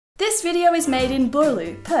This video is made in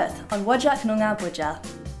Boorloo, Perth, on Wajak Noongar Budja.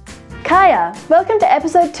 Kaya, welcome to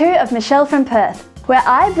episode 2 of Michelle from Perth, where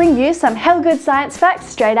I bring you some hell good science facts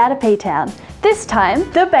straight out of P-Town. This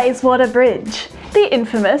time, the Bayswater Bridge. The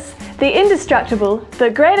infamous, the indestructible, the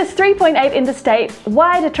greatest 3.8 interstate,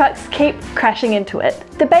 why do trucks keep crashing into it?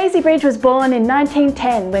 The Baysy Bridge was born in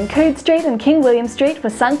 1910 when Coode Street and King William Street were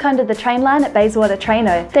sunk under the train line at Bayswater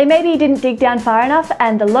Traino. They maybe didn't dig down far enough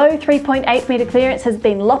and the low 3.8 metre clearance has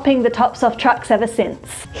been lopping the tops off trucks ever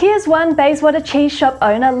since. Here's one Bayswater cheese shop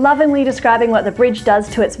owner lovingly describing what the bridge does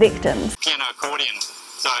to its victims. Piano accordion,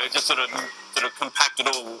 so it just sort of compacted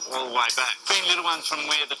all the way back. Being little ones from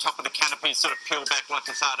where the top of the canopy sort of peel back like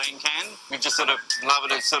a sardine can, we just sort of love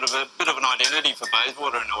it as sort of a bit of an identity for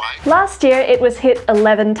Bayswater in a way. Last year it was hit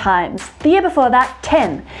 11 times. The year before that,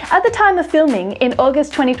 10. At the time of filming, in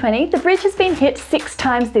August 2020, the bridge has been hit 6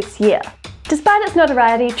 times this year. Despite its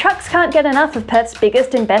notoriety, trucks can't get enough of Perth's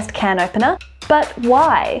biggest and best can opener. But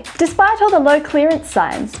why? Despite all the low clearance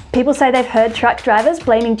signs, people say they've heard truck drivers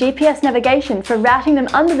blaming GPS navigation for routing them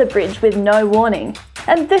under the bridge with no warning.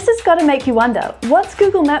 And this has got to make you wonder, what's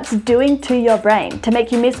Google Maps doing to your brain to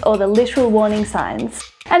make you miss all the literal warning signs?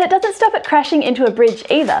 And it doesn't stop at crashing into a bridge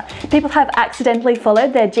either. People have accidentally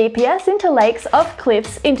followed their GPS into lakes, off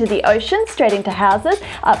cliffs, into the ocean, straight into houses,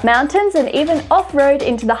 up mountains, and even off-road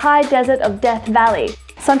into the high desert of Death Valley.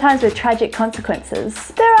 Sometimes with tragic consequences.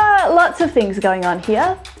 There are lots of things going on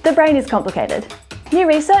here. The brain is complicated. New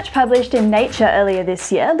research published in Nature earlier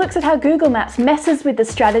this year looks at how Google Maps messes with the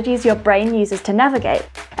strategies your brain uses to navigate,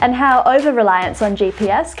 and how over-reliance on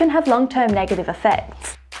GPS can have long-term negative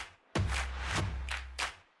effects.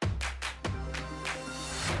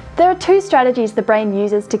 There are 2 strategies the brain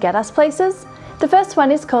uses to get us places. The first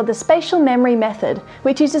one is called the Spatial Memory method,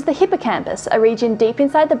 which uses the hippocampus, a region deep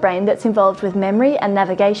inside the brain that's involved with memory and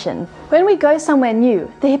navigation. When we go somewhere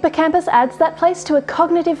new, the hippocampus adds that place to a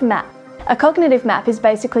cognitive map. A cognitive map is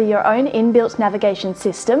basically your own inbuilt navigation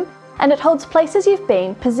system, and it holds places you've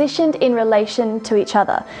been positioned in relation to each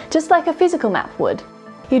other, just like a physical map would.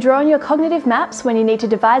 You draw on your cognitive maps when you need to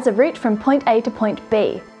devise a route from point A to point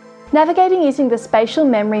B. Navigating using the Spatial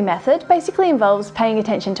Memory method basically involves paying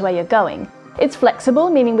attention to where you're going. It's flexible,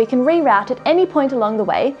 meaning we can reroute at any point along the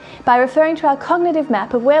way by referring to our cognitive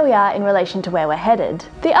map of where we are in relation to where we're headed.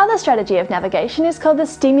 The other strategy of navigation is called the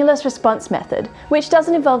stimulus response method, which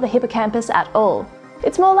doesn't involve the hippocampus at all.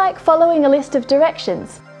 It's more like following a list of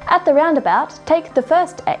directions. At the roundabout, take the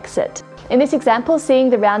first exit. In this example, seeing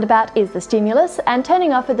the roundabout is the stimulus and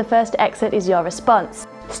turning off at the first exit is your response.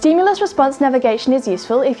 Stimulus response navigation is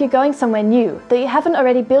useful if you're going somewhere new that you haven't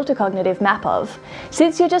already built a cognitive map of.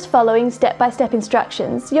 Since you're just following step-by-step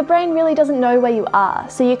instructions, your brain really doesn't know where you are,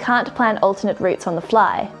 so you can't plan alternate routes on the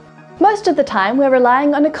fly. Most of the time, we're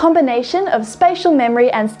relying on a combination of spatial memory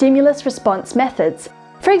and stimulus response methods.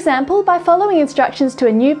 For example, by following instructions to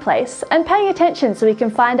a new place and paying attention so we can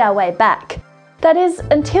find our way back. That is,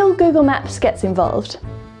 until Google Maps gets involved.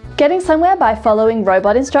 Getting somewhere by following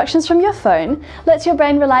robot instructions from your phone lets your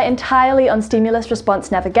brain rely entirely on stimulus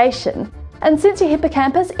response navigation. And since your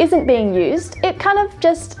hippocampus isn't being used, it kind of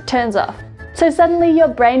just turns off. So suddenly your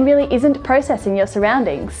brain really isn't processing your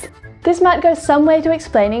surroundings. This might go some way to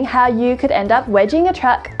explaining how you could end up wedging a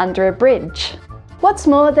truck under a bridge. What's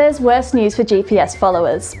more, there's worse news for GPS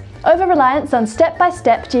followers. Over-reliance on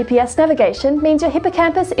step-by-step GPS navigation means your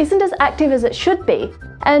hippocampus isn't as active as it should be,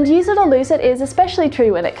 and use it or lose it is especially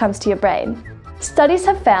true when it comes to your brain. Studies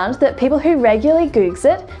have found that people who regularly Googs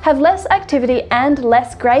it have less activity and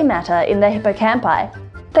less grey matter in their hippocampi.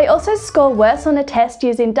 They also score worse on a test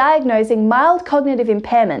used in diagnosing mild cognitive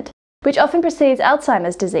impairment, which often precedes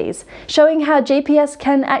Alzheimer's disease, showing how GPS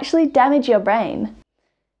can actually damage your brain.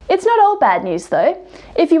 It's not all bad news though.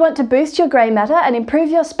 If you want to boost your grey matter and improve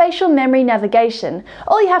your spatial memory navigation,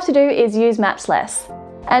 all you have to do is use maps less.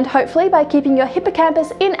 And hopefully by keeping your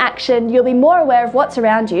hippocampus in action, you'll be more aware of what's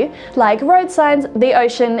around you, like road signs, the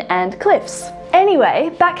ocean, and cliffs.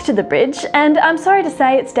 Anyway, back to the bridge, and I'm sorry to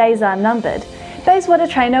say its days are numbered. Bayswater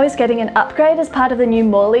Traino is getting an upgrade as part of the new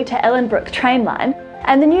Morley to Ellenbrook train line,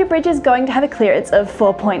 and the new bridge is going to have a clearance of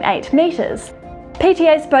 4.8 metres.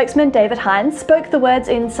 PTA spokesman David Hines spoke the words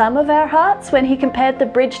in some of our hearts when he compared the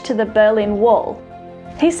bridge to the Berlin Wall.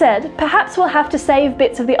 He said, "Perhaps we'll have to save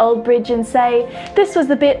bits of the old bridge and say, this was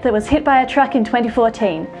the bit that was hit by a truck in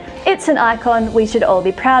 2014. It's an icon, we should all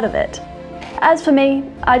be proud of it." As for me,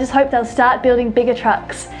 I just hope they'll start building bigger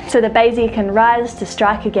trucks so the Baysy can rise to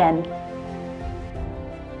strike again.